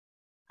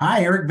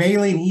Hi, Eric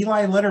Bailey and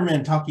Eli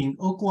Letterman talking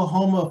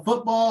Oklahoma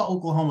football,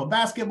 Oklahoma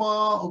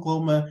basketball,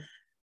 Oklahoma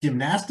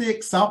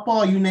gymnastics,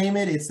 softball, you name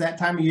it. It's that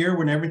time of year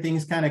when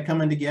everything's kind of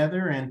coming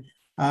together. And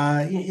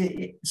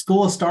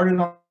school has started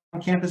on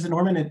campus in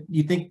Norman. And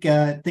you think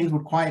things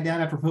would quiet down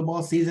after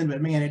football season,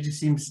 but man, it just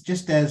seems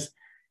just as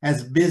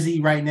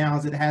busy right now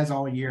as it has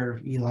all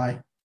year, Eli.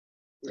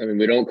 I mean,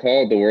 we don't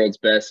call it the world's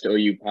best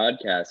OU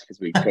podcast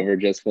because we cover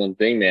just one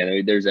thing, man. I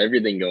mean, there's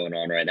everything going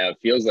on right now. It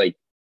feels like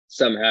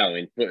somehow,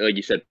 and like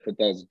you said,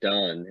 football's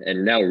done,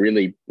 and now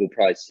really will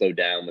probably slow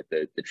down with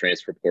the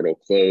transfer portal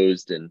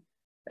closed, and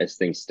as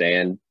things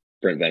stand,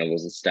 Brent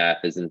Venables' staff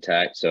is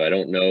intact. So I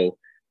don't know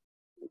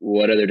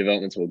what other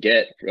developments we'll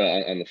get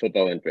on the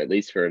football end for at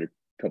least for a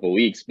couple of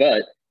weeks,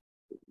 but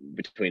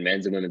between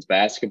men's and women's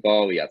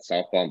basketball, we got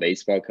softball and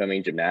baseball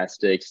coming,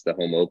 gymnastics, the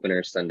home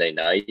opener Sunday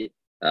night.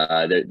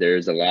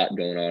 There's a lot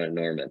going on in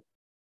Norman.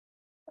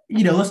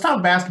 Let's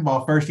talk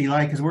basketball first,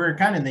 Eli, because we're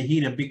kind of in the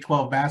heat of Big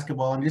 12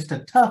 basketball and just a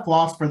tough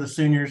loss for the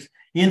Sooners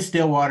in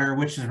Stillwater,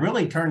 which has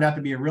really turned out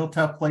to be a real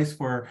tough place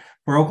for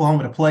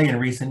Oklahoma to play in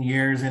recent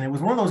years. And it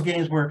was one of those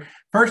games where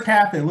first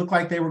half, it looked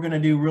like they were going to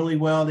do really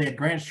well. They had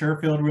Grant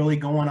Sherfield really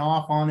going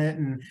off on it.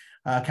 And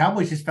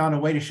Cowboys just found a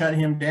way to shut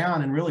him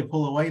down and really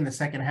pull away in the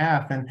second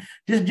half. And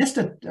just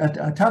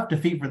a tough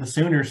defeat for the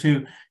Sooners,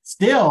 who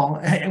still,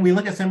 and we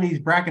look at some of these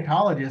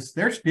bracketologists,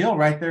 they're still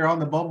right there on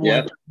the bubble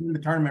Yeah. in the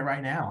tournament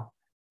right now.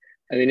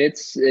 I mean,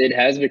 it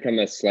has become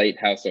a slight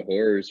house of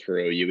horrors for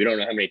OU. We don't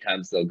know how many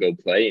times they'll go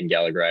play in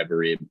Gallagher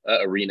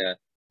Arena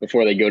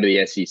before they go to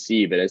the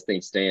SEC. But as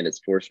things stand, it's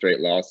 4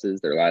 straight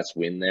losses. Their last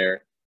win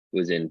there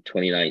was in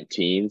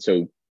 2019.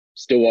 So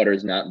Stillwater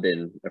has not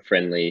been a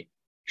friendly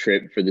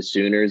trip for the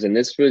Sooners. And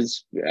this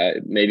was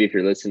maybe if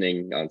you're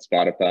listening on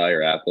Spotify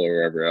or Apple or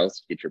wherever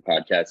else you get your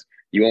podcast,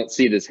 you won't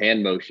see this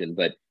hand motion,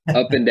 but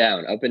up and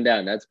down, up and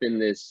down. That's been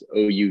this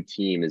OU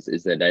team is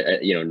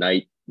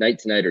that night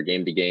to night or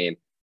game to game.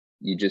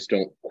 You just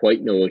don't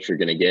quite know what you're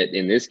going to get.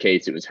 In this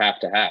case, it was half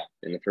to half.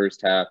 In the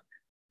first half,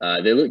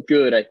 they looked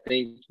good. I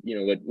think,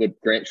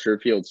 what Grant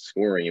Sherfield's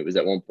scoring, it was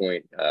at one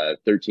point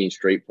 13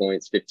 straight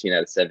points, 15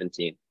 out of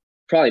 17.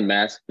 Probably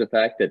masked the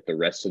fact that the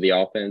rest of the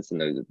offense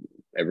and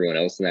everyone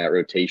else in that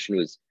rotation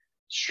was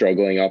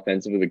struggling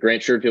offensively. But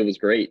Grant Sherfield was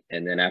great.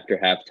 And then after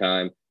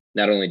halftime,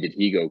 not only did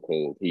he go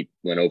cold, he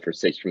went 0 for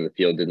 6 from the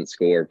field, didn't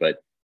score, but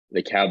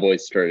the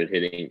Cowboys started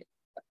hitting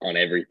on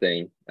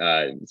everything.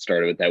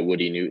 Started with that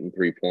Woody Newton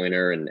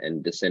 3-pointer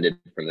and descended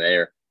from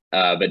there.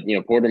 But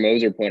Porter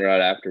Moser pointed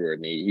out afterward,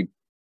 and he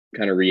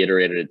kind of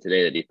reiterated it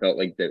today that he felt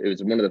like that it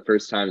was one of the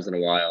first times in a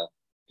while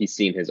he's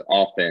seen his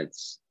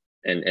offense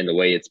and the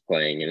way it's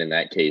playing, and in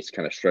that case,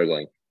 kind of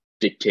struggling,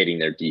 dictating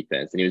their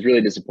defense. And he was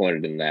really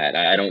disappointed in that.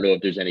 I don't know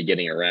if there's any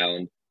getting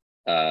around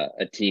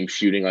a team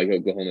shooting like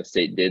Oklahoma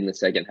State did in the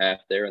second half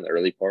there in the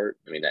early part.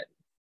 I mean,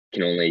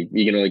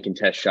 you can only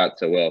contest shots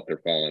so well if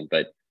they're falling,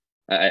 but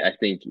I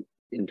think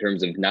in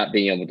terms of not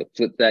being able to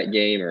flip that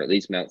game or at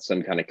least mount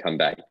some kind of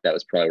comeback, that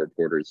was probably where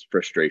Porter's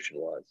frustration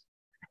was.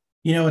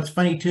 It's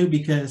funny too,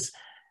 because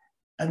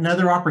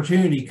another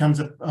opportunity comes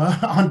up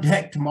on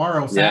deck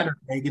tomorrow, Yeah.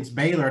 Saturday, against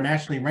Baylor, a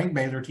nationally ranked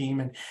Baylor team.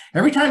 And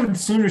every time the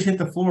Sooners hit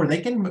the floor, they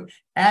can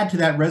add to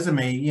that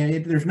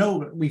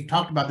resume. We've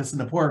talked about this in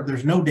the port,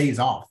 there's no days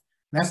off.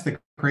 That's the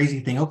crazy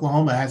thing.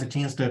 Oklahoma has a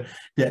chance to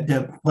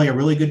play a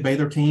really good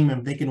Baylor team. And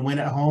if they can win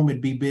at home,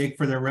 it'd be big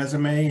for their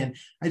resume. And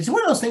it's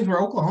one of those things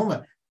where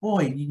Oklahoma,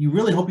 boy, you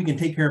really hope you can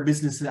take care of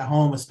business at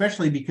home,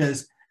 especially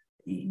because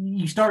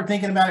you start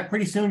thinking about it,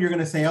 pretty soon you're going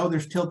to say, oh,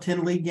 there's still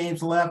 10 league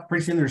games left.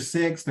 Pretty soon there's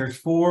 6, there's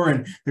 4,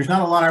 and there's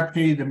not a lot of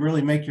opportunity to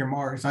really make your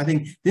mark. So I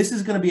think this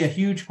is going to be a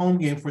huge home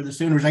game for the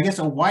Sooners. I guess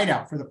a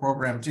whiteout for the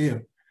program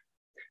too.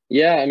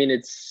 Yeah, I mean,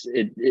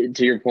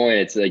 to your point,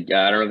 it's like,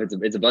 I don't know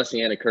if it's a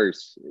blessing and a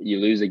curse. You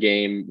lose a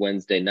game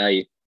Wednesday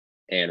night,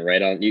 and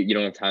right on, you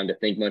don't have time to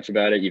think much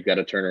about it. You've got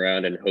to turn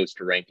around and host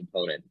a ranked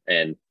opponent.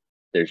 And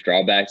there's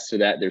drawbacks to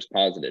that. There's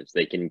positives.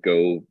 They can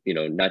go,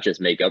 not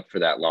just make up for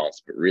that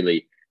loss, but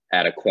really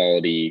add a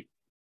quality.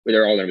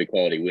 They're all going to be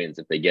quality wins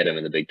if they get them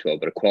in the Big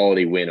 12, but a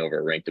quality win over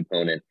a ranked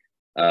opponent.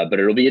 But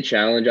it'll be a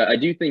challenge. I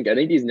think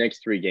these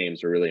next 3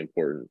 games are really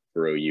important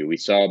for OU. We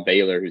saw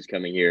Baylor, who's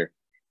coming here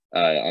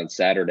on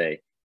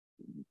Saturday.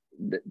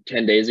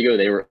 10 days ago,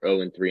 they were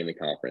 0-3 in the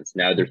conference.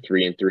 Now they're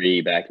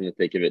 3-3, back in the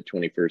thick of it,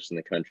 21st in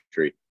the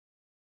country.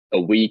 A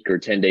week or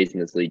 10 days in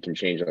this league can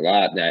change a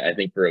lot. And I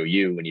think for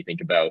OU, when you think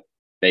about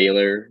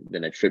Baylor,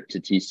 then a trip to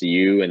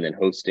TCU, and then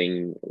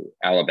hosting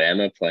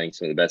Alabama, playing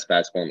some of the best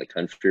basketball in the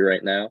country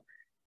right now,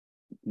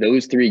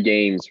 those 3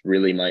 games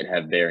really might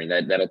have bearing.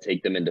 That'll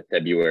take them into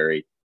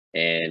February.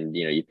 And,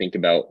 you think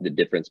about the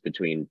difference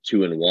between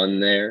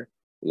 2-1 there,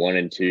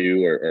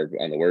 1-2, or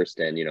on the worst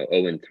end,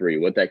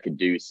 0-3, what that could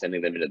do,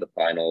 sending them into the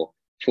final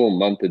full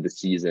month of the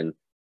season.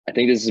 I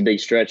think this is a big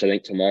stretch. I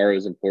think tomorrow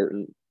is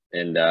important.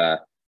 And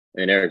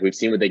Eric, we've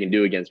seen what they can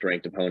do against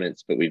ranked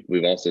opponents, but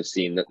we've also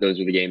seen that those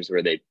are the games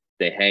where they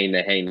hang.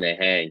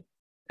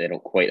 They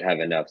don't quite have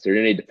enough. So they're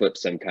going to need to flip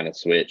some kind of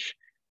switch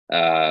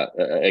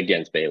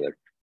against Baylor.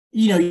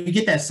 you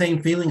get that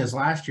same feeling as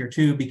last year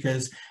too,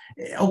 because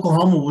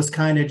Oklahoma was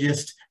kind of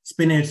just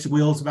spinning its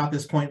wheels about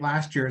this point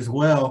last year as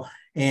well.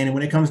 And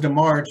when it comes to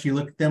March, you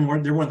look at them,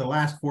 they're one of the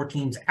last 4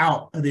 teams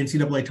out of the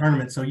NCAA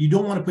tournament. So you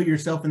don't want to put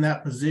yourself in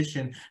that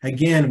position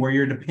again, where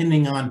you're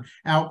depending on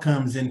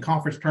outcomes in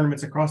conference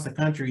tournaments across the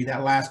country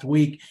that last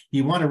week.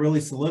 You want to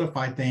really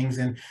solidify things.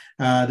 And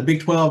the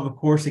Big 12, of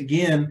course,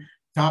 again,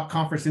 top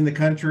conference in the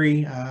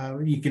country.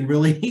 You can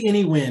really,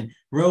 any win,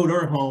 road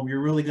or home,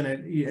 you're really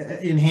going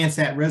to enhance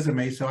that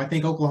resume. So I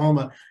think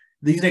Oklahoma,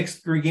 these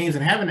next 3 games,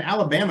 and having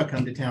Alabama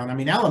come to town. I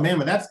mean,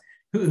 Alabama, that's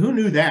who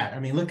knew that? I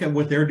mean, look at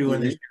what they're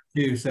doing this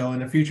year too. So,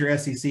 in a future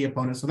SEC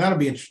opponent. So that'll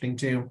be interesting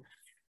too.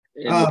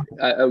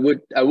 I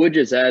would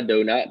just add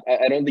though,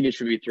 I don't think it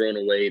should be thrown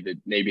away that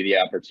maybe the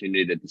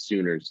opportunity that the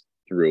Sooners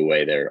threw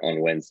away there on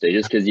Wednesday,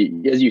 just because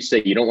as you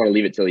say, you don't want to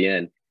leave it till the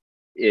end.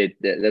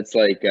 That's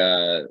like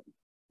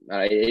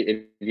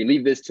if you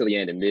leave this till the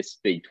end and miss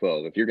Big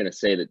 12, if you're going to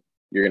say that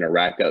you're going to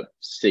rack up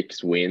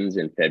 6 wins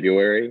in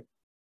February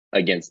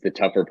against the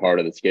tougher part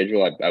of the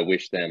schedule, I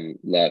wish them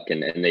luck.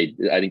 And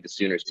I think the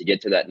Sooners, to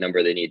get to that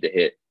number they need to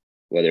hit,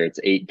 whether it's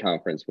 8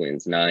 conference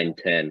wins, 9,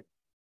 10,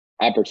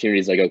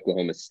 opportunities like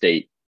Oklahoma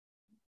State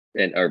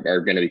and are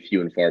going to be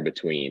few and far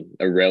between.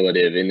 A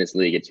relative in this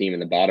league, a team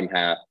in the bottom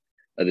half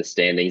of the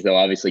standings, they'll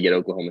obviously get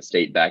Oklahoma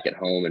State back at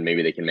home and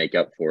maybe they can make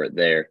up for it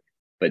there.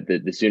 But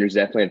the Sooners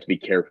definitely have to be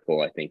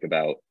careful, I think,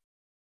 about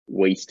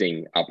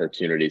wasting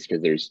opportunities,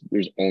 because there's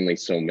only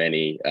so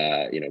many,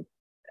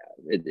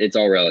 it's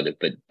all relative,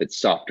 but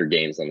softer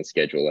games on the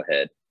schedule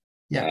ahead.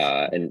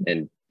 Yeah.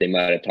 And they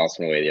might have tossed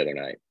one away the other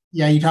night.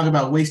 Yeah, you talk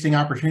about wasting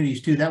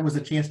opportunities too. That was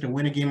a chance to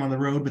win a game on the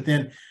road, but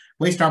then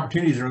waste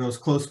opportunities are those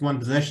close 1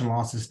 possession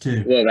losses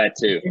too. Well, that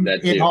too.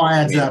 It all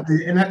adds up.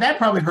 And that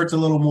probably hurts a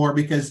little more,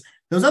 because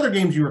those other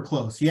games you were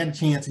close. You had a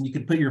chance and you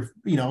could put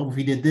if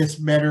we did this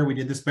better,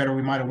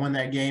 we might have won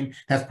that game.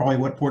 That's probably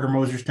what Porter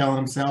Moser's telling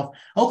himself.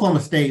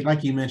 Oklahoma State,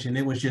 like you mentioned,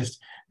 it was just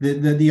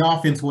the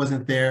offense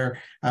wasn't there.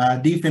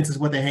 Defense is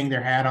what they hang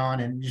their hat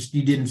on, and just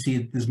you didn't see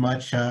it as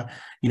much.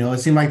 It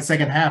seemed like the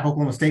second half,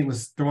 Oklahoma State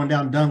was throwing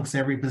down dunks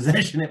every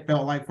possession. It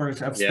felt like for a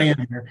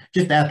span there,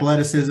 just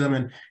athleticism,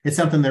 and it's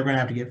something they're going to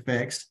have to get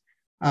fixed.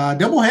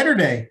 Doubleheader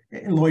day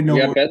in Lloyd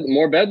Noble. Yeah,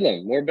 more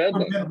bedlam. More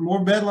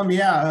bedlam.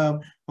 Yeah.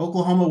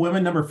 Oklahoma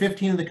women, number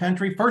 15 in the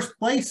country, first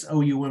place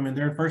OU women.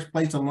 They're in first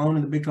place alone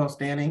in the Big 12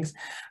 standings.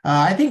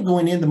 I think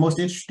going in, the most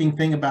interesting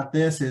thing about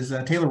this is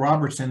Taylor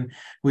Robertson.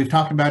 We've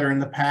talked about her in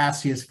the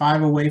past. She is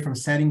 5 away from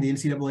setting the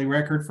NCAA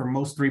record for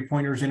most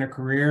 3-pointers in her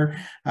career.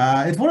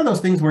 It's one of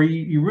those things where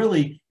you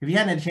really, if you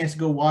hadn't had a chance to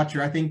go watch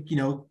her, I think,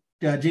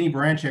 Jenny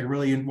Baranczyk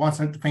really wants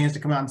the fans to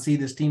come out and see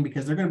this team,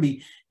 because they're going to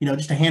be,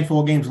 just a handful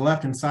of games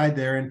left inside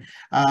there. And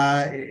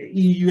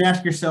you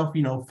ask yourself,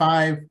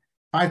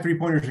 5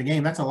 3-pointers a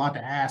game, that's a lot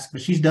to ask,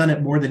 but she's done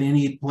it more than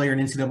any player in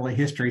NCAA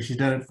history. She's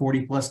done it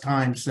 40 plus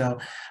times. So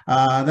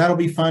that'll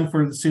be fun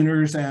for the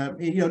Sooners. I'm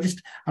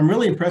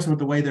really impressed with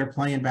the way they're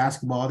playing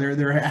basketball.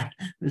 They're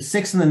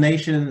 6th in the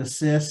nation in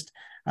assist.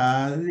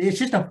 It's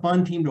just a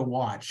fun team to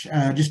watch,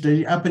 just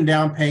an up and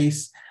down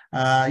pace.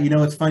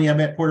 It's funny. I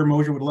bet Porter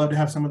Moser would love to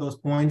have some of those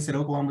points that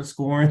Oklahoma's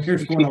scoring. They're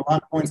scoring a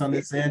lot of points on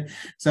this end.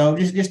 So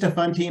just a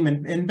fun team,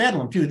 and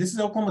Bedlam too. This is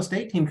Oklahoma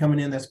State team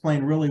coming in that's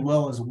playing really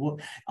well as well.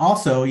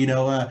 Also,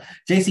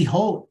 J.C.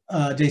 Hoyt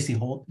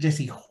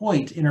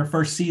in her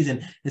first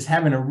season is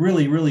having a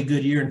really, really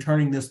good year and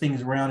turning those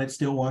things around at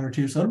Stillwater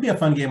too. So it'll be a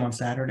fun game on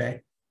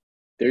Saturday.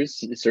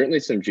 There's certainly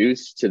some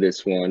juice to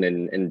this one,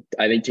 and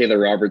I think Taylor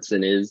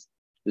Robertson is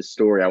the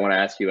story. I want to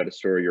ask you about a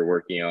story you're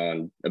working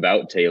on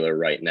about Taylor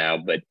right now,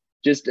 but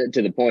just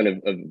to the point of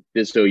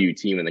this OU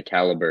team and the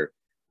caliber,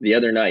 the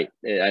other night,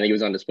 I think it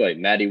was on display.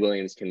 Maddie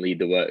Williams can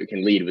lead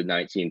with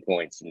 19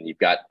 points, and you've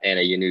got Anna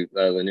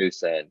Lanu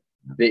said.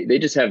 They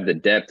just have the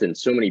depth, and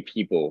so many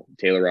people,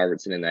 Taylor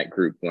Robertson in that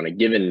group, on a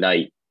given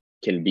night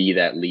can be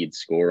that lead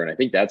scorer. And I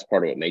think that's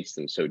part of what makes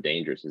them so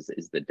dangerous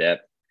is the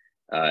depth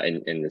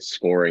and the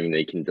scoring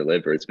they can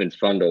deliver. It's been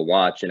fun to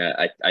watch, and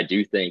I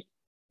do think,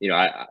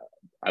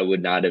 I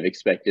would not have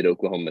expected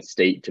Oklahoma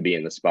State to be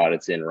in the spot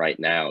it's in right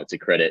now. It's a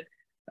credit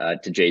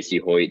to J.C.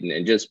 Hoyt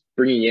and just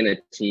bringing in a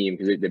team,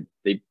 because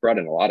they brought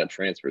in a lot of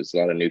transfers, a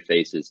lot of new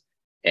faces,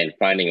 and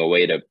finding a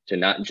way to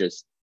not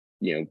just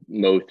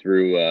mow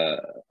through a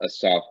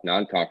soft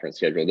non-conference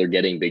schedule. They're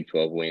getting Big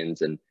 12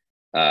 wins and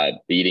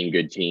beating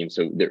good teams.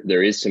 So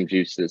there is some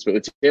juice to this. But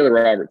with Taylor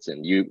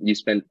Robertson, you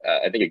spent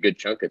I think a good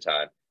chunk of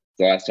time.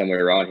 The last time we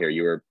were on here,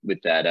 you were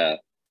with that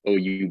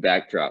OU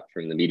backdrop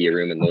from the media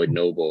room in Lloyd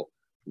Noble.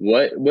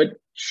 What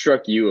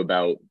struck you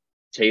about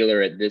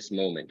Taylor at this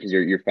moment? Because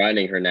you're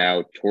finding her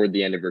now toward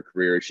the end of her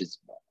career. She's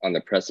on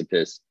the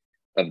precipice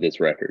of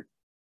this record.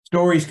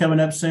 Stories coming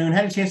up soon.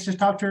 Had a chance to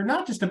talk to her,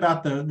 not just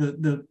about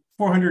the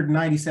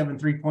 497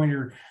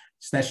 3-pointer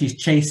that she's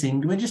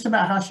chasing, but just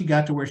about how she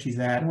got to where she's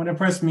at. And what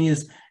impressed me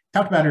is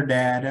talked about her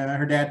dad.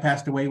 Her dad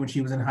passed away when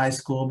she was in high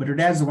school, but her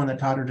dad's the one that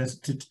taught her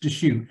to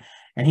shoot.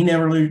 And he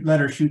never let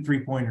her shoot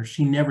 3-pointers.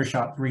 She never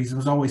shot threes. It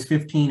was always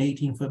 15,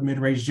 18-foot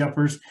mid-range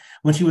jumpers.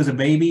 When she was a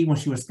baby, when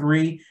she was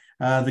 3,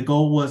 The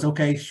goal was,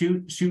 okay,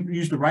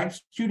 use the right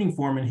shooting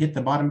form and hit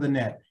the bottom of the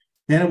net.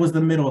 Then it was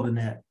the middle of the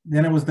net.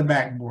 Then it was the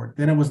backboard.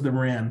 Then it was the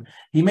rim.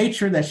 He made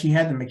sure that she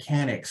had the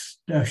mechanics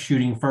of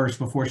shooting first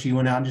before she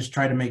went out and just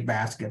tried to make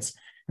baskets.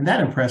 And that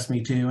impressed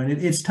me too. And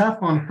it's tough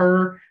on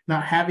her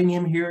not having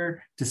him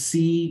here to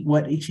see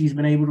what she's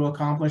been able to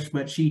accomplish.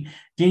 But Jeannie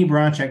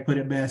Bronchak put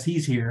it best.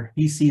 He's here.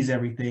 He sees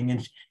everything.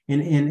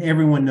 And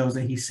everyone knows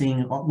that he's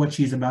seeing what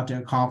she's about to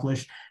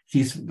accomplish.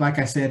 She's, like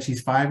I said,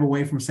 she's 5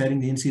 away from setting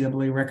the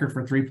NCAA record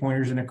for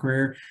three-pointers in a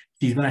career.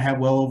 She's going to have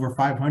well over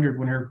 500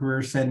 when her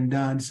career is said and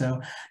done.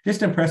 So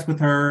just impressed with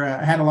her.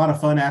 I had a lot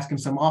of fun asking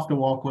some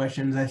off-the-wall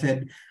questions.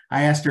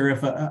 I asked her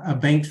if a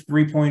banked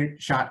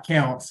three-point shot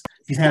counts.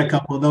 She's had a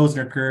couple of those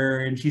in her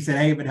career, and she said,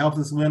 hey, if it helps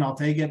us win, I'll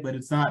take it, but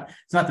it's not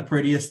the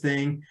prettiest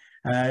thing.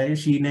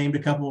 She named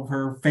a couple of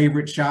her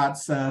favorite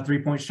shots,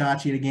 three-point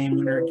shots. She had a game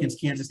winner against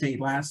Kansas State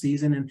last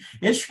season. And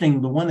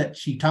interesting, the one that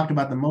she talked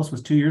about the most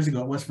was 2 years ago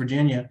at West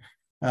Virginia,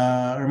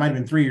 or it might have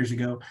been 3 years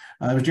ago.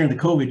 It was during the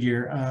COVID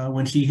year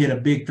when she hit a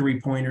big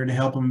three-pointer to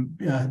help them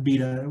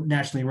beat a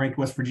nationally ranked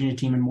West Virginia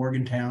team in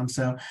Morgantown.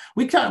 So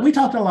we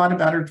talked a lot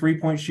about her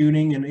three-point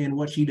shooting and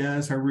what she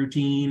does, her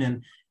routine,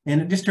 and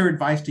just her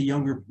advice to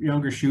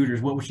younger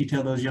shooters. What would she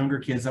tell those younger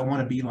kids that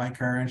want to be like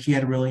her? And she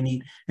had a really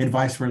neat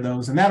advice for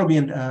those. And that'll be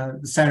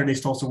in Saturday's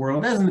Tulsa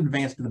World as an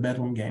advance to the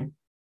Bedlam game.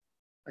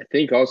 I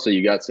think also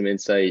you got some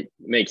insight.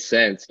 Makes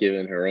sense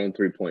given her own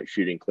three-point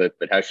shooting clip,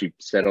 but how she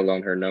settled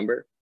on her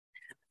number.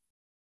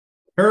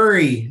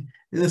 Curry.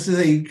 This is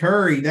a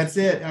Curry. That's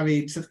it. I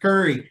mean, it's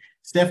Curry.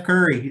 Steph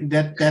Curry.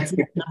 That's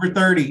number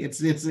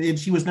 30.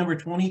 She was number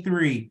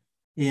 23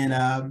 in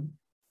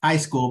high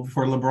school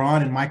for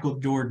LeBron and Michael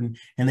Jordan,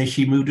 and then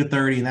she moved to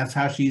 30, and that's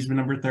how she's been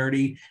number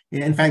 30.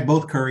 In fact,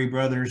 both Curry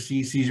brothers,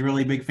 she's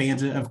really big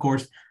fans of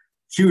course,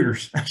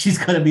 shooters. She's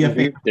going to be a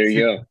fan. There you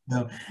go.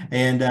 So,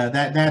 and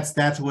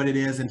that's what it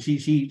is. And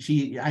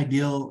she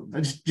ideal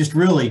just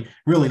really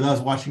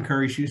loves watching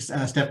Curry shoot,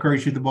 Steph Curry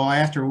shoot the ball. I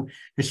asked her,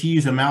 does she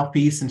use a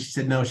mouthpiece? And she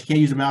said no, she can't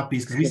use a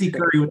mouthpiece because we see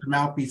Curry with the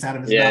mouthpiece out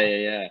of his mouth.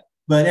 Yeah.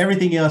 But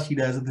everything else she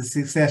does, the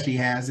success she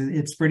has,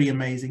 it's pretty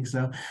amazing.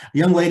 So the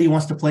young lady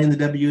wants to play in the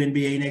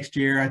WNBA next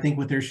year. I think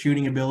with her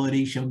shooting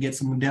ability, she'll get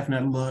some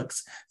definite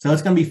looks. So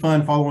it's going to be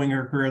fun following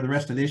her career the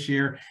rest of this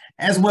year,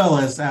 as well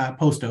as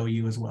post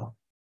OU as well.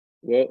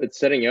 Well, it's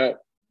setting up.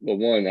 Well,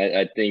 one,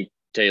 I think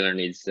Taylor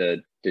needs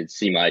to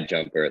see my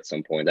jumper at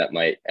some point. That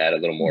might add a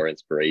little more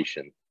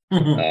inspiration.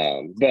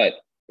 But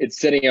it's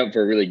setting up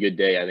for a really good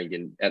day, I think,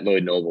 at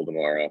Lloyd Noble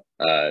tomorrow.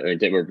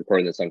 We're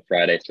recording this on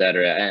Friday,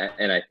 Saturday,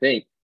 and I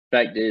think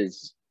fact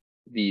is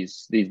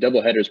these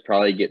double headers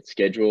probably get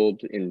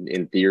scheduled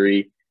in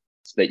theory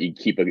so that you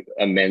keep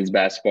a men's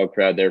basketball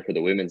crowd there for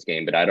the women's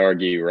game. But I'd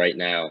argue right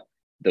now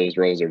those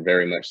roles are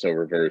very much so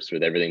reversed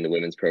with everything the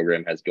women's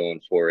program has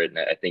going for it. And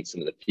I think some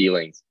of the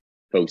feelings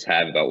folks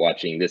have about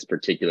watching this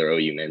particular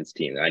OU men's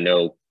team. I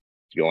know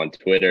you go on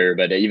Twitter,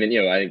 but even,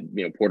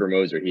 Porter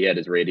Moser, he had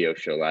his radio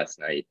show last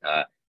night.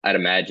 I'd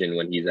imagine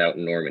when he's out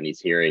in Norman,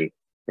 he's hearing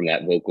from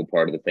that vocal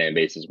part of the fan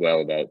base as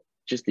well about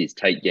just these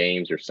tight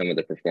games or some of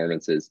the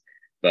performances.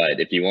 But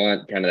if you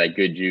want kind of that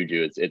good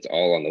juju, it's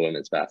all on the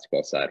women's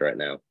basketball side right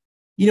now.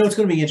 It's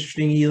going to be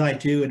interesting, Eli,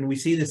 too, and we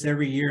see this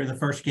every year, the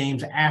first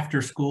games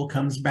after school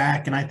comes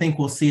back, and I think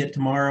we'll see it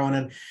tomorrow,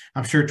 and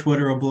I'm sure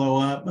Twitter will blow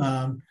up.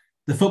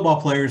 The football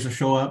players will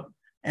show up.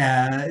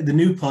 The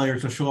new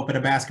players will show up at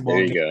a basketball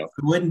game. Go.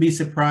 I wouldn't be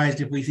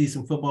surprised if we see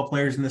some football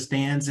players in the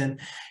stands,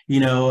 and,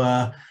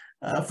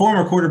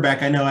 former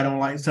quarterback, I know I don't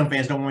like, some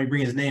fans don't want me to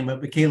bring his name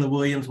up, but Caleb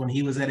Williams, when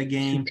he was at a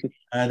game,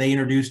 they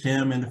introduced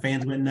him and the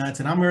fans went nuts.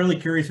 And I'm really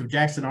curious if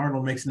Jackson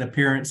Arnold makes an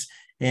appearance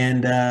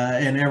and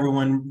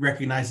everyone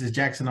recognizes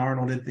Jackson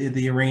Arnold at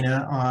the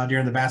arena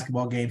during the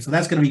basketball game. So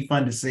that's going to be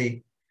fun to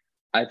see.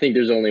 I think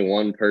there's only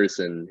one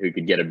person who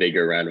could get a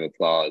bigger round of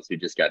applause who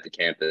just got to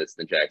campus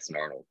than Jackson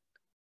Arnold.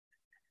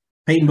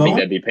 Peyton Bowen? I think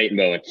that'd be Peyton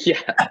Bowen.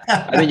 Yeah.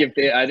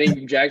 I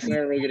think Jackson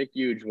Arnold will get a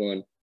huge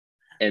one.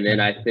 And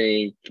then I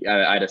think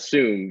I'd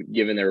assume,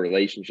 given their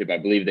relationship, I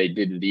believe they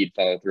did indeed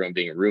follow through on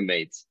being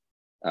roommates.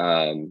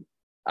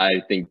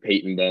 I think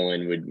Peyton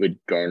Bowen would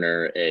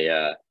garner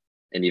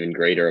an even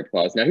greater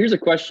applause. Now, here's a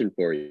question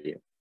for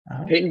you.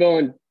 Peyton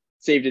Bowen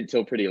saved it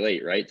till pretty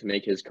late, right, to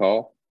make his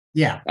call?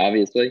 Yeah.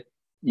 Obviously.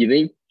 You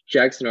think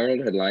Jackson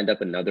Arnold had lined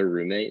up another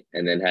roommate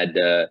and then had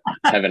to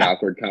have an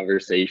awkward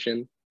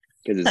conversation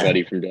because his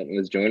buddy from Denton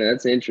was joining?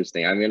 That's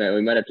interesting.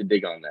 We might have to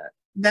dig on that.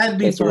 That'd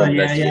be fun.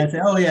 Yeah.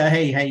 Oh, yeah.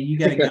 Hey, you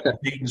got to go to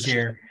Peyton's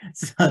here.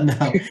 So, no,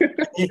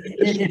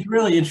 it's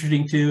really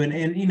interesting, too.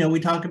 And we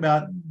talk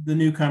about the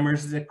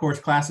newcomers. Of course,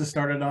 classes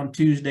started on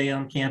Tuesday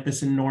on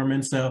campus in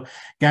Norman. So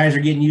guys are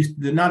getting used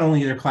to not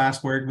only their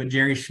classwork, but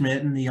Jerry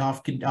Schmidt and the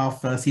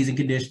off-season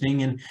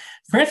conditioning and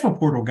transfer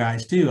portal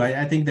guys, too.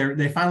 I think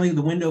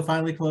the window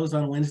finally closed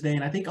on Wednesday.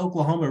 And I think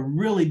Oklahoma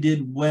really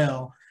did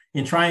well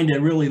in trying to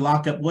really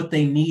lock up what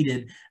they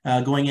needed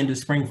going into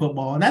spring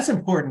football. And that's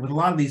important with a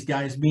lot of these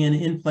guys being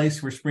in place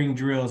for spring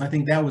drills. I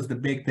think that was the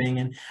big thing.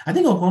 And I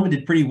think Oklahoma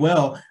did pretty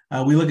well.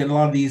 We look at a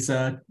lot of these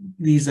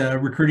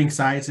recruiting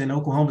sites, and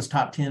Oklahoma's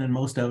top 10 in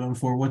most of them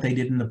for what they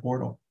did in the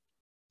portal.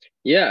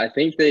 Yeah, I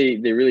think they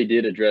really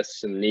did address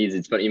some needs.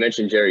 It's funny you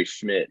mentioned Jerry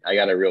Schmidt. I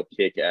got a real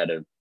kick out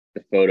of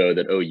the photo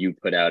that OU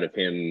put out of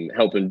him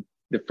helping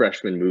the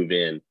freshmen move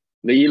in.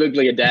 He looked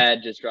like a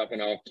dad just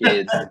dropping off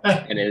kids,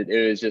 and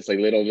it was just like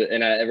little.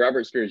 And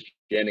Robert Spears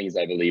Jennings,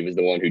 I believe, is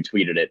the one who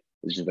tweeted it.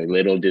 It's just like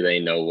little do they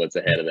know what's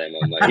ahead of them.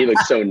 I'm like, he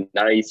looks so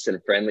nice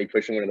and friendly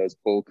pushing one of those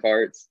pull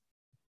carts.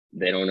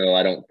 They don't know,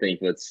 I don't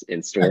think, what's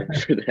in store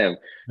for them.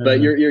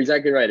 But you're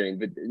exactly right. I mean,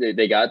 but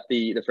they got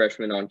the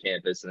freshman on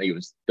campus. I think it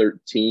was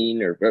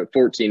 13 or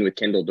 14 with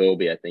Kendall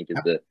Dolby, I think,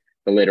 is the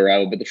later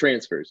out. But the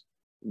transfers,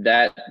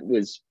 that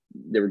was,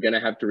 they were going to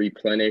have to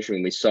replenish.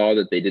 When we saw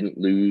that they didn't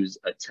lose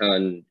a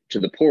ton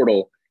to the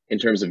portal in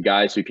terms of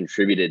guys who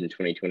contributed in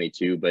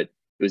 2022, but it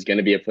was going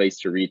to be a place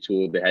to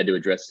retool. They had to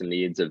address the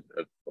needs of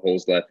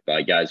holes left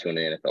by guys going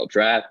to the NFL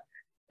draft.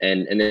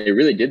 And they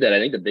really did that. I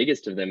think the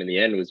biggest of them in the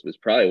end was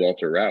probably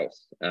Walter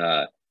Rouse,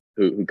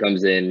 who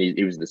comes in.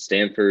 He was the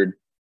Stanford,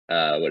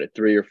 a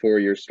 3 or 4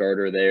 year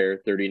starter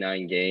there,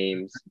 39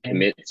 games,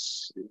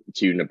 commits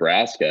to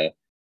Nebraska,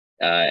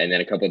 and then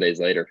a couple of days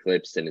later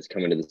flips and is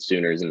coming to the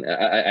Sooners. And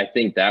I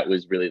think that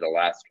was really the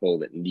last hole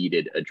that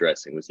needed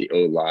addressing, was the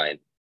O-line,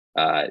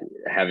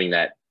 having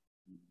that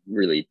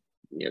really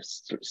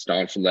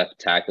staunch left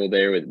tackle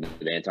there with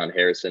Anton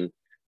Harrison.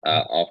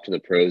 Off to the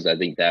pros. I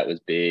think that was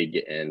big,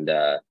 and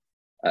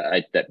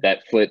that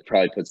flip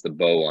probably puts the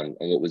bow on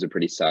what was a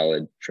pretty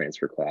solid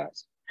transfer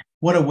class.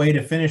 What a way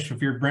to finish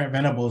if you're Brent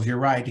Venables. You're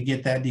right, to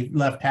get that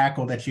left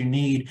tackle that you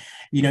need.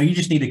 You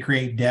just need to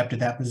create depth at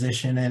that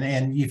position,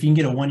 and if you can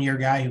get a 1 year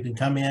guy who can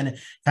come in,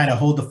 kind of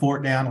hold the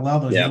fort down, allow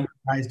those young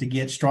guys to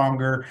get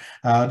stronger,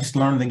 just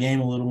learn the game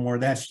a little more.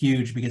 That's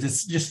huge, because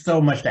it's just so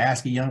much to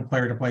ask a young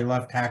player to play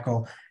left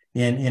tackle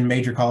in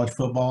major college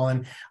football.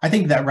 And I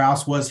think that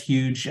Rouse was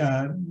huge.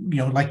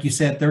 Like you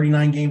said,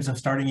 39 games of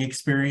starting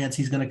experience.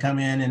 He's going to come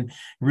in and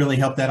really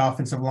help that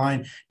offensive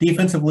line.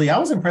 Defensively, I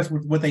was impressed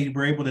with what they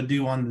were able to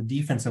do on the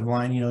defensive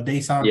line.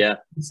 Dason,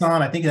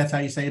 I think that's how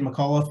you say it,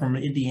 McCullough from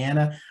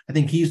Indiana. I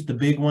think he's the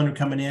big one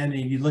coming in.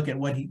 And you look at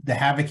the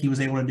havoc he was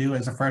able to do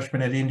as a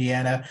freshman at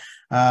Indiana,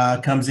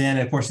 comes in.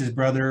 And of course, his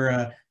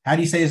brother, how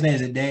do you say his name?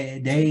 Is it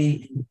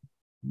Day?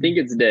 I think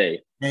it's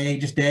Day.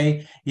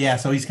 Day. Yeah.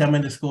 So he's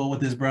coming to school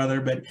with his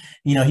brother, but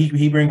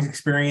he brings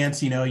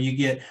experience. You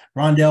get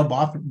Rondell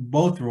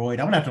Bothroyd.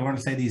 I'm gonna have to learn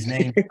to say these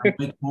names.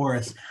 Wake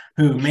Forest,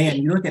 who,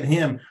 man, you look at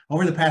him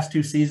over the past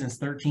 2 seasons,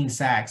 13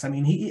 sacks. I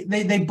mean,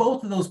 they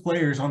both of those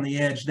players on the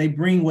edge, they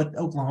bring what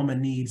Oklahoma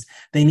needs.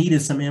 They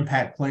needed some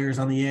impact players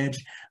on the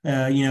edge.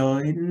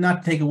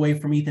 Not to take away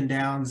from Ethan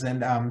Downs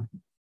and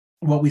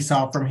what we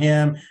saw from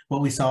him,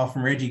 what we saw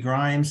from Reggie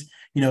Grimes.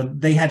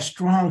 They had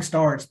strong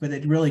starts, but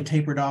it really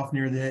tapered off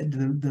near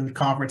the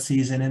conference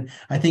season. And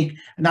I think,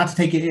 not to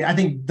take it, I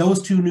think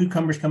those two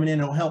newcomers coming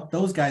in will help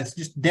those guys,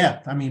 just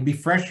depth. I mean, be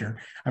fresher.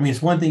 I mean,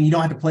 it's one thing, you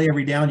don't have to play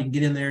every down. You can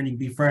get in there and you can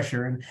be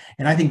fresher.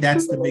 And I think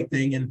that's the big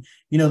thing. And,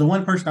 the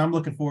one person I'm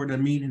looking forward to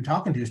meeting and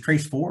talking to is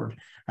Trace Ford.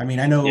 I mean,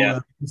 I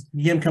know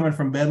him coming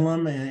from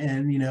Bedlam,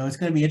 and it's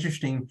going to be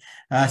interesting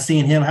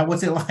seeing him.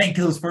 What's it like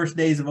those first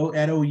days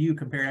at OU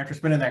compared after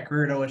spending that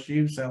career at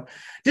OSU? So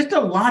just a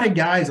lot of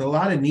guys, a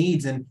lot of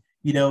needs. And,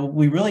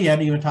 we really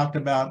haven't even talked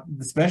about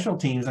the special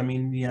teams. I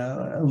mean,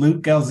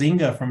 Luke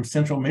Galzinga from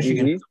Central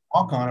Michigan,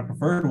 a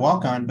preferred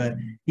walk-on, but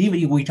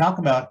even we talk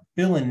about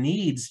filling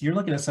needs, you're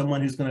looking at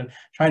someone who's going to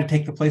try to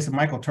take the place of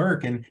Michael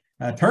Turk. And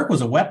Turk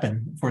was a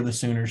weapon for the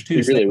Sooners too.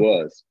 He really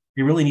was.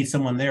 You really need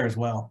someone there as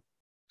well.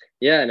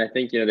 Yeah, and I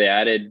think, they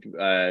added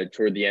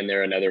toward the end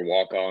there another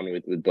walk-on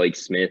with Blake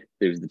Smith.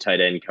 There was the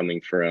tight end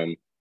coming from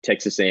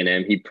Texas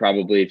A&M. He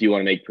probably, if you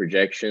want to make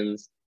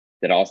projections,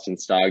 that Austin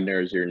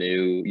Stogner is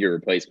your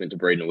replacement to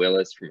Braden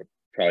Willis from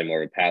probably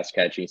more of a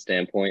pass-catching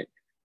standpoint.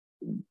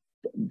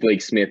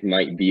 Blake Smith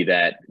might be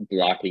that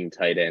blocking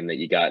tight end that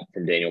you got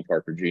from Daniel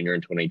Parker Jr.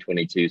 in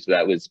 2022. So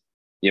that was,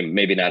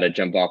 maybe not a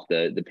jump off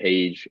the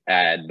page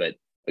ad, but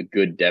a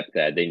good depth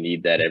ad. They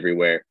need that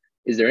everywhere.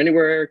 Is there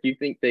anywhere, Eric, you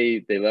think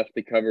they left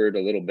the cupboard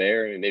a little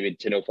bare? I mean, maybe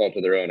to no fault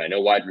of their own. I know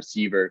wide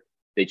receiver,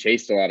 they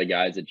chased a lot of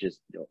guys. It just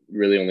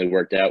really only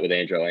worked out with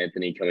Andrel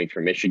Anthony coming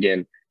from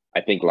Michigan. I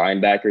think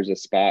linebacker is a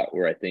spot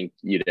where I think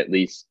you'd at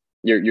least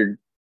you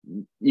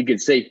could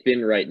say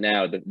thin right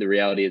now. The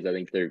reality is I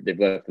think they've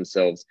left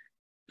themselves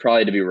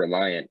probably to be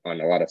reliant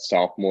on a lot of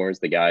sophomores,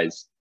 the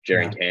guys,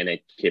 Jaren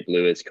Kanak, Kip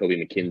Lewis, Kobe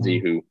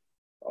McKenzie, who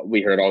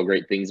we heard all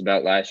great things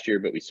about last year,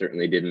 but we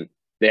certainly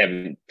they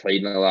haven't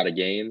played in a lot of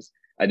games.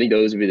 I think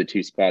those would be the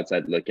two spots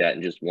I'd look at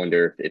and just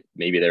wonder if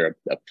maybe they're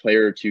a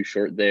player or two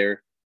short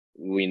there.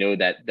 We know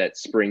that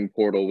spring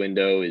portal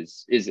window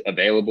is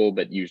available,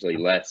 but usually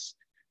less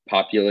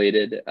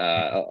populated.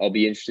 I'll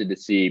be interested to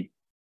see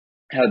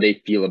how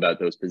they feel about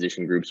those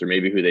position groups, or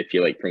maybe who they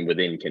feel like from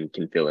within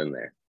can fill in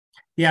there.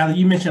 Yeah,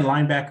 you mentioned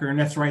linebacker, and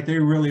that's right. They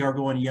really are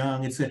going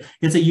young. It's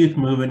a youth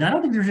movement. I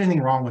don't think there's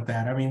anything wrong with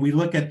that. I mean, we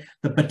look at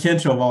the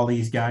potential of all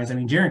these guys. I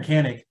mean, Jaron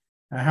Kanik,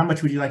 how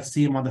much would you like to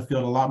see him on the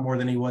field? A lot more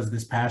than he was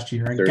this past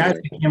year. And guys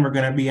Certainly. like him are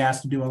going to be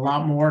asked to do a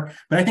lot more,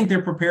 but I think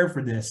they're prepared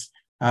for this.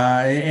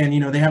 And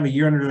they have a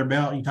year under their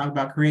belt. You talk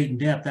about creating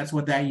depth. That's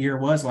what that year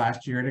was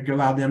last year. It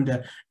allowed them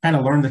to kind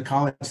of learn the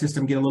college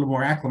system, get a little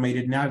more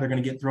acclimated. Now they're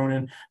going to get thrown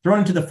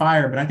into the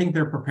fire. But I think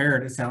they're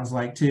prepared. It sounds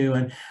like too.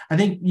 And I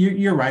think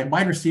you're right.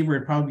 Wide receiver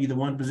would probably be the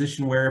one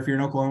position where, if you're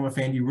an Oklahoma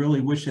fan, you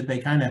really wish that they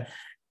kind of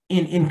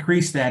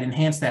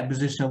enhance that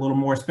position a little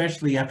more,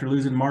 especially after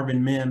losing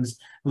Marvin Mims,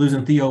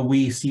 losing Theo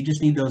Weiss. You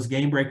just need those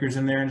game breakers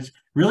in there. And it's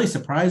really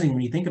surprising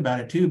when you think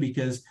about it too,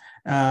 because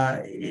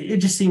it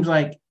just seems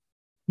like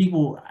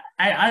people,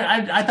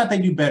 I thought they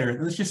do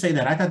better. Let's just say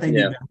that I thought they do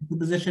better in the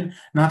position.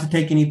 Not to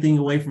take anything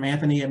away from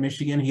Anthony at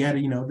Michigan, he had,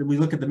 we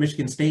look at the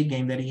Michigan State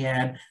game that he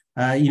had.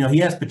 He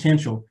has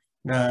potential.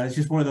 It's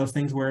just one of those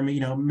things where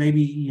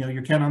maybe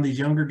you're counting on these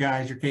younger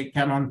guys. You're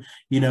counting on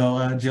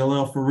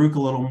Jalil Farouk a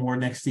little more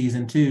next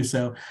season too.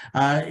 So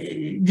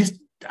just.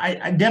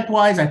 Depth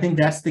wise, I think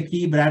that's the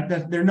key, but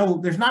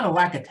there's not a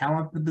lack of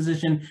talent in the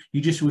position.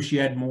 You just wish you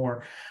had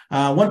more.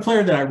 One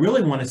player that I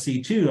really want to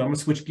see too, I'm gonna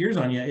switch gears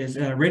on you, is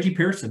Reggie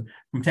Pearson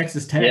from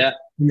Texas Tech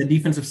in the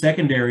defensive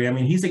secondary. I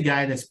mean, he's a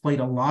guy that's played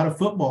a lot of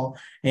football,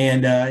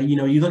 and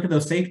you look at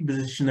those safety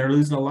positions, they're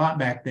losing a lot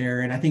back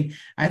there. And I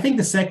think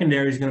the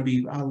secondary is going to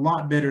be a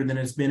lot better than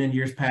it's been in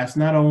years past,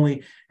 not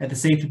only at the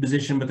safety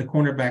position, but the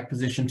cornerback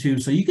position too.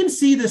 So you can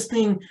see this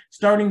thing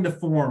starting to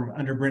form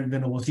under Brent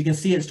Venables. You can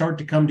see it start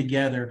to come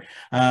together.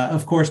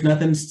 Of course,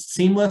 nothing's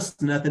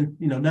seamless, nothing,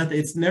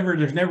 there's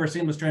never a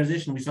seamless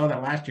transition. We saw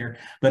that last year,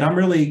 but I'm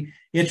really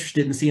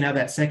interested in seeing how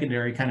that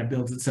secondary kind of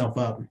builds itself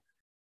up.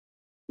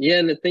 Yeah,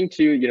 and the thing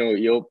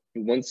too,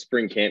 once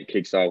spring camp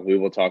kicks off, we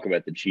will talk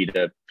about the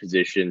cheetah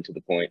position to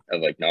the point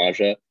of like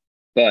nausea.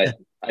 But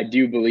I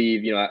do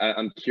believe,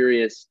 I'm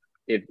curious,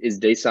 is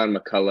Dasan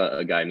McCullough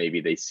a guy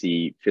maybe they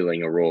see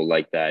filling a role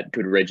like that?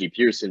 Could Reggie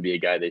Pearson be a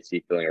guy they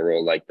see filling a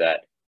role like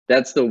that?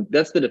 That's the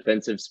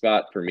defensive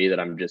spot for me that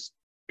I'm just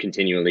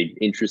continually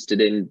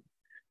interested in,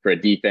 for a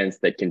defense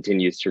that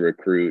continues to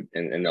recruit,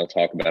 and they'll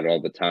talk about it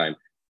all the time.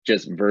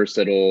 Just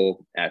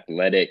versatile,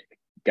 athletic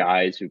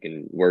guys who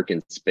can work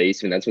in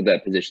space, and that's what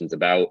that position's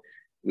about.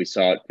 We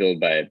saw it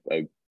filled by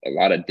a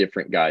lot of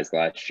different guys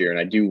last year, and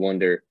I do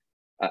wonder.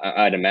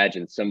 I'd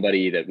imagine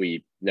somebody that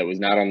was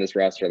not on this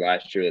roster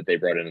last year that they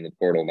brought in the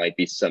portal might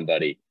be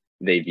somebody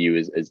they view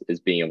as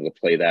being able to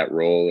play that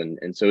role,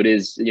 and so it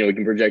is. We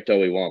can project all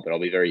we want, but I'll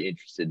be very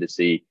interested to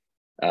see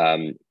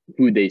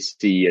who they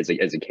see as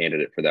a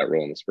candidate for that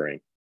role in the spring.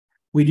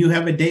 We do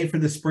have a date for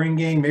the spring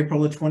game,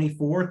 April the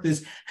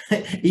 24th.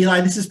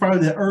 Eli, this is probably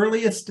the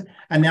earliest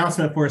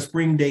announcement for a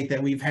spring date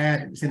that we've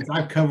had since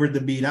I've covered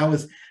the beat.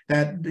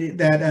 That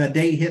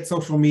date hit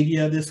social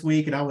media this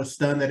week, and I was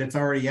stunned that it's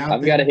already out.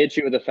 I've got to hit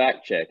you with a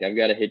fact check.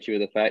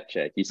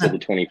 You said the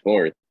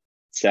 24th,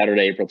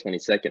 Saturday, April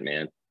 22nd,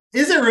 man.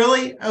 Is it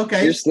really?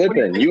 Okay. You're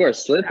slipping. You are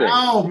slipping.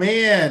 Oh,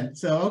 man.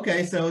 So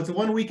it's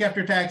 1 week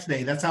after tax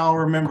day. That's how I'll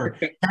remember.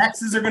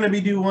 Taxes are going to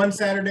be due one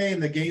Saturday,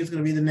 and the game's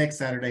going to be the next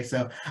Saturday.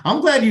 So I'm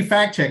glad you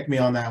fact checked me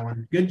on that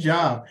one. Good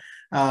job.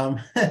 We're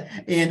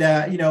going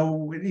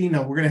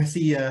to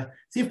see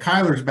if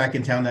Kyler's back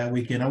in town that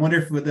weekend. I wonder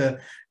if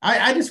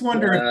I just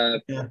wonder.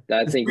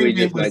 I think we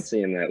just might see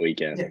him that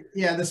weekend.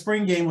 Yeah, the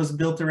spring game was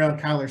built around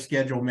Kyler's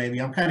schedule.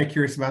 Maybe I'm kind of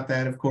curious about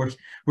that. Of course,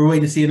 we're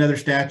waiting to see another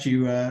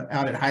statue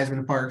out at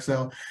Heisman Park.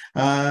 So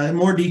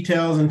more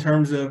details in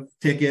terms of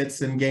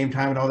tickets and game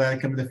time and all that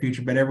come in the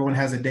future. But everyone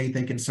has a date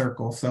they can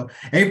circle. So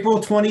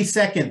April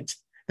 22nd.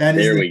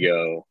 There we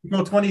go.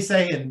 April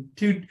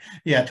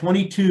 22nd.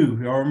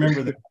 22. I'll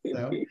remember that.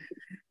 So.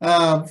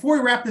 Before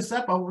we wrap this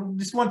up, I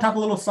just want to talk a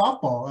little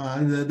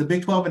softball. The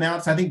Big 12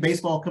 announced, I think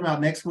baseball will come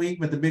out next week,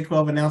 but the Big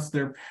 12 announced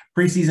their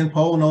preseason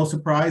poll. No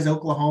surprise,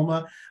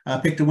 Oklahoma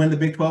picked to win the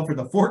Big 12 for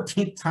the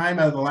 14th time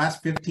out of the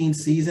last 15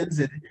 seasons.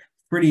 It's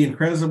pretty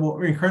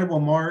incredible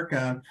mark.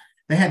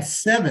 They had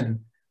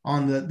 7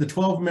 on the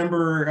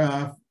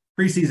 12-member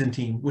preseason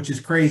team, which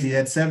is crazy. They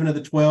had 7 of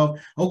the 12.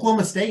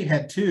 Oklahoma State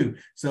had 2.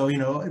 So,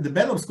 the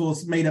Bedlam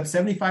schools made up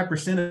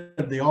 75%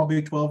 of the all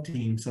Big 12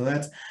 team. So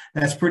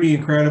that's pretty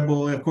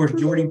incredible. And of course,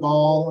 Jordy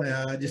Ball,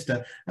 just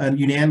a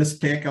unanimous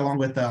pick, along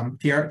with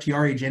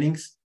Tiare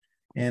Jennings.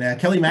 And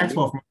Kelly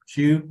Maxwell from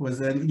SHU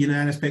was a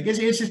unanimous pick.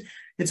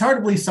 It's hard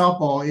to believe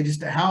softball. It's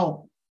just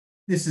how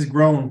this has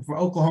grown for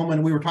Oklahoma.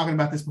 And we were talking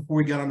about this before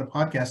we got on the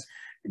podcast.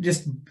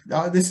 This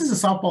is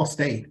a softball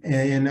state,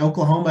 and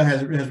Oklahoma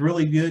has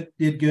really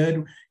did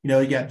good.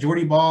 You got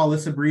Jordy Ball,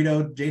 Alyssa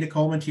Brito, Jada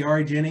Coleman,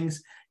 Tiare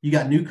Jennings. You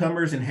got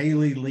newcomers and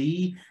Haley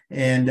Lee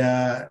and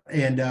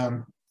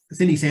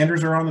Cindy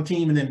Sanders are on the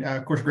team, and then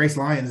of course Grace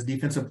Lyons,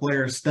 defensive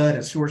player, stud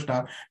at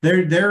shortstop.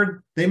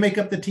 They make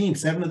up the team,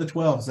 7 of the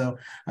 12. So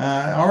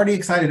already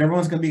excited.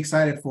 Everyone's going to be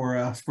excited for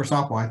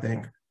softball, I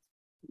think.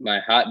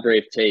 My hot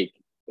brave take: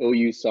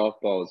 OU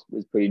softball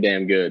is pretty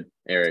damn good,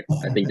 Eric.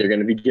 I think they're going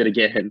to be good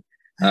again.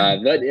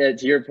 But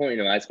to your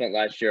point, I spent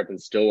last year up in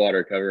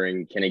Stillwater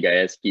covering Kenny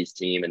Gajewski's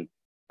team, and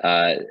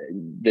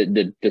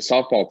the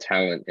softball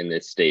talent in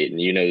this state,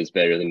 and you know this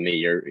better than me.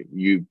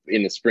 You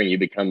in the spring you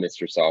become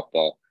Mr.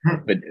 Softball,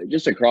 but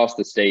just across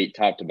the state,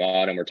 top to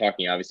bottom, we're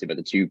talking obviously about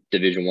the two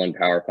Division I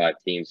Power 5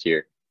 teams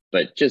here,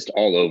 but just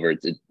all over.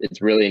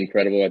 It's really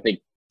incredible. I think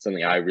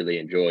something I really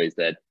enjoy is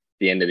that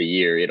the end of the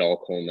year, it all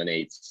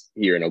culminates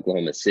here in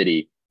Oklahoma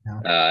City.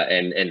 Yeah.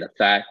 And the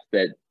fact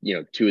that,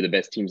 two of the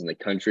best teams in the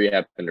country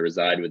happen to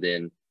reside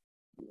within,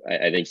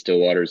 I think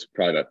Stillwater's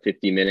probably about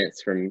 50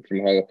 minutes from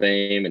Hall of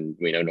Fame, and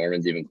we know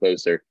Norman's even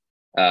closer,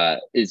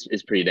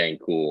 is pretty dang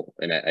cool.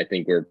 And I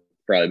think we've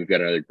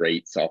got another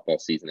great softball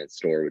season in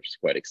store, which is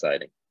quite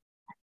exciting.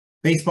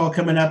 Baseball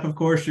coming up, of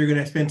course, you're going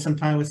to spend some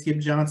time with Skip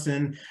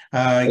Johnson,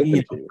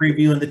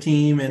 previewing the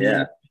team, and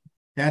then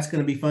that's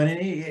going to be fun. And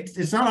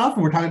it's not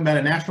often we're talking about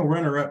a national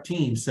runner-up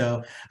team.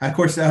 So, of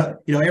course,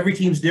 every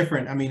team's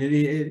different. I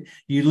mean,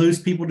 you lose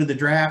people to the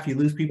draft, you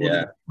lose people to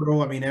the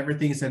portal. I mean,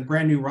 everything's a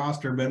brand new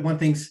roster. But one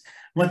thing's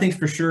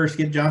for sure,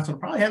 Skip Johnson will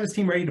probably have his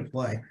team ready to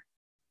play.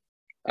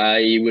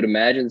 I would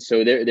imagine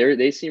so.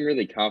 They seem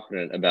really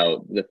confident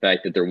about the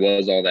fact that there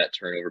was all that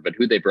turnover, but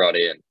who they brought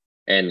in,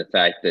 and the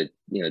fact that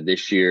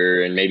this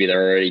year, and maybe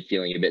they're already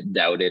feeling a bit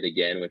doubted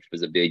again, which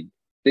was a big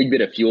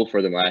bit of fuel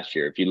for them last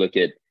year. If you look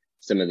at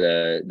some of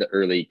the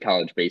early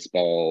college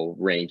baseball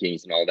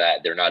rankings and all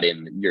that, they're not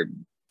in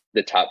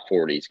the top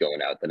 40s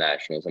going out, the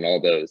nationals and all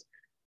those.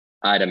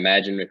 I'd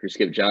imagine for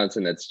Skip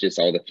Johnson, that's just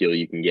all the fuel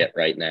you can get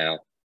right now.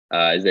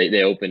 As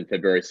they open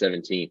February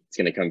 17th, it's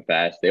going to come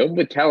fast. They open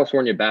with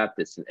California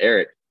Baptist. And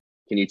Eric,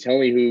 can you tell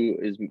me who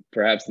is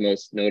perhaps the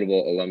most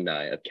notable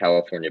alumni of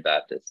California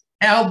Baptist?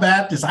 Cal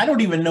Baptist. I don't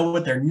even know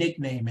what their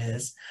nickname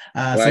is.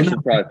 I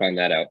should probably find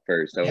that out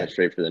first. I went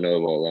straight for the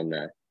notable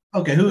alumni.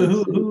 Okay,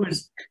 who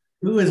is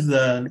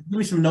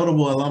some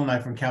notable alumni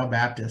from Cal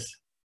Baptist?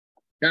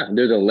 Yeah,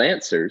 they're the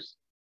Lancers.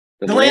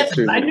 The Lancers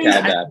of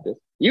Cal Baptist.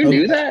 You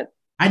knew that?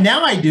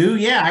 I do.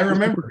 Yeah, I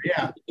remember.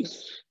 Yeah.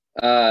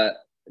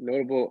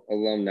 Notable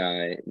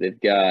alumni. They've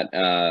got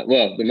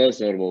the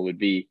most notable would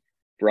be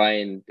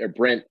Brent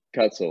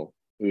Kutzel,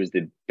 who is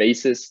the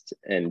bassist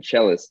and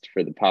cellist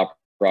for the pop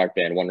rock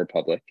band One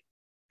Republic.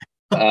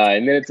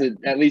 And then it's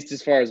at least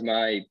as far as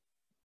my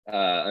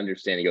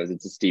understanding goes,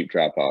 it's a steep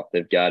drop off.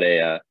 They've got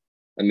a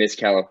Miss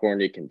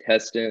California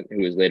contestant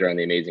who was later on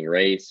The Amazing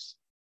Race.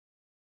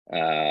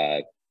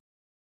 A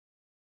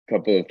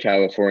couple of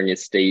California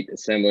State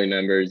Assembly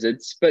members.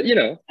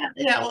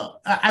 Yeah,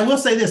 well, I will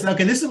say this.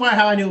 Okay, this is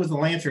how I knew it was the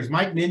Lancers.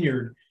 Mike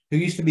Minyard, who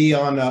used to be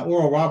on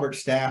Oral Roberts'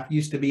 staff,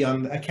 used to be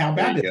on a Cal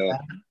Baptist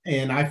staff,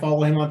 and I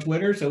follow him on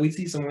Twitter, so we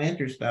see some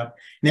Lancers stuff.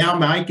 Now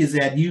Mike is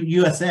at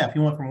USF. He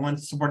went from one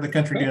part of the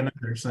country to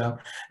another. So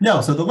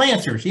the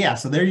Lancers, yeah.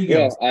 So there you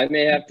go. Well, I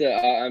may have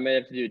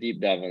to do a deep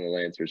dive on the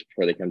Lancers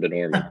before they come to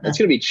Norman. It's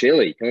going to be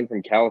chilly coming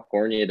from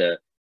California to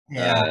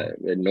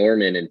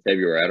Norman in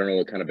February. I don't know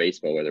what kind of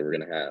baseball weather we're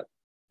going to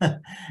have.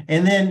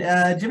 And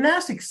then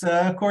gymnastics,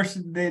 of course,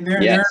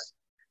 they're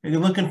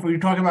looking for. You're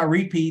talking about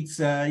repeats.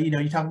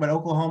 You talk about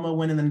Oklahoma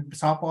winning the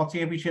softball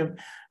championship,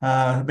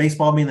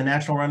 baseball being the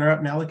national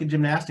runner-up. Now look at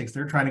gymnastics;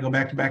 they're trying to go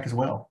back-to-back as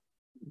well.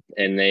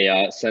 And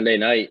they Sunday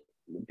night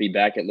be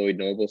back at Lloyd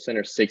Noble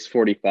Center,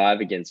 6:45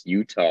 against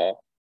Utah.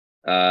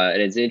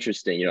 And it's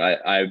interesting.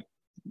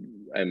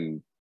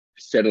 I'm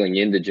settling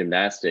into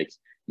gymnastics.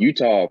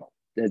 Utah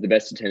has the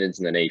best attendance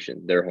in the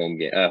nation. Their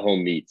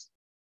home meets.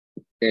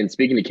 And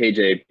speaking to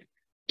KJ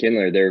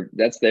Kindler,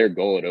 that's their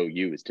goal at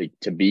OU, is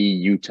to be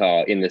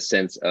Utah, in the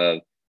sense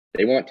of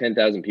they want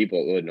 10,000 people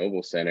at Lloyd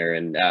Noble Center.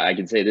 And I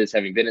can say this,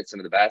 having been at some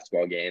of the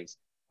basketball games,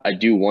 I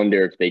do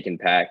wonder if they can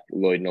pack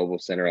Lloyd Noble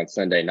Center on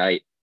Sunday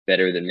night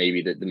better than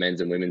maybe the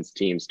men's and women's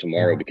teams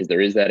tomorrow, because there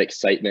is that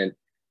excitement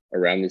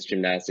around this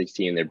gymnastics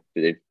team.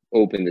 They've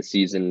opened the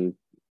season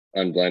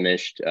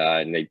unblemished,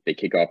 and they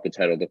kick off the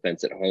title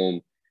defense at home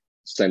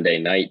Sunday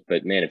night.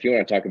 But man, if you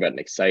want to talk about an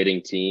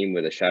exciting team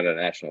with a shot at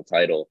a national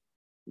title,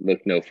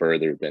 look no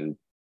further than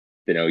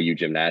OU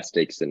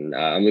gymnastics. And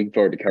I'm looking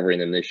forward to covering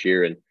them this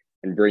year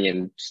and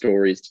bringing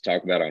stories to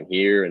talk about on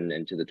here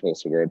and to the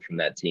Tulsa world from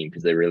that team,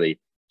 because they really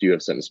do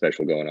have something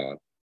special going on.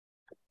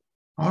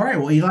 All right.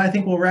 Well, Eli, I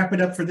think we'll wrap it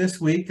up for this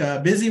week.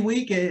 Busy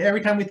week. Every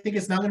time we think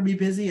it's not going to be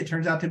busy, it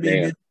turns out to be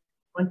a busy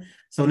one.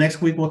 So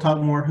next week we'll talk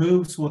more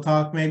hoops. We'll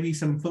talk maybe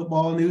some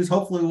football news.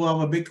 Hopefully we'll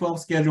have a Big 12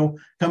 schedule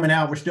coming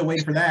out. We're still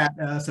waiting for that.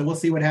 So we'll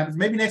see what happens.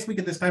 Maybe next week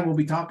at this time we'll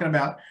be talking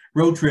about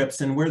road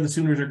trips and where the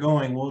Sooners are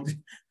going. We'll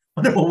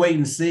wait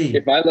and see.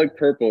 If I look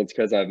purple, it's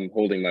because I'm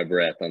holding my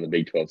breath on the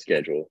Big 12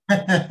 schedule.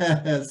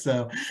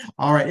 So,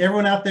 all right.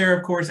 Everyone out there,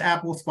 of course,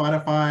 Apple,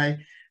 Spotify,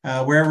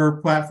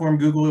 wherever platform,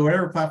 Google,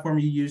 whatever platform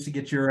you use to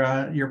get your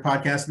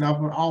podcast.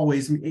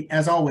 And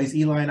as always,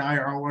 Eli and I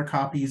are all our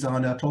copies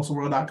on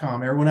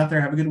TulsaWorld.com. Everyone out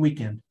there, have a good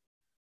weekend.